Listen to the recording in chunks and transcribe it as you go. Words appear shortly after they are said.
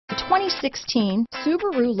2016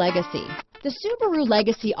 Subaru Legacy. The Subaru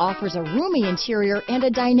Legacy offers a roomy interior and a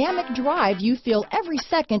dynamic drive you feel every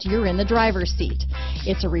second you're in the driver's seat.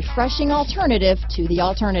 It's a refreshing alternative to the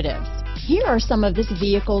alternatives. Here are some of this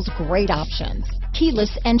vehicle's great options: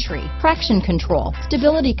 keyless entry, traction control,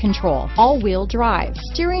 stability control, all-wheel drive,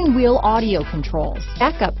 steering wheel audio controls,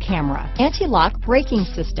 backup camera, anti-lock braking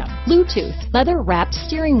system, Bluetooth, leather-wrapped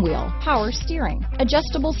steering wheel, power steering,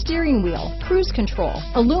 adjustable steering wheel, cruise control,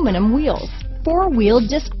 aluminum wheels, four-wheel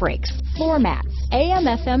disc brakes, floor mats,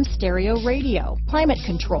 AM/FM stereo radio, climate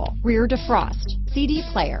control, rear defrost, CD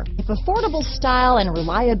player. If affordable style and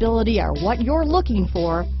reliability are what you're looking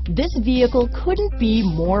for, this vehicle couldn't be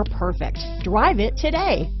more perfect. Drive it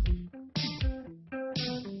today.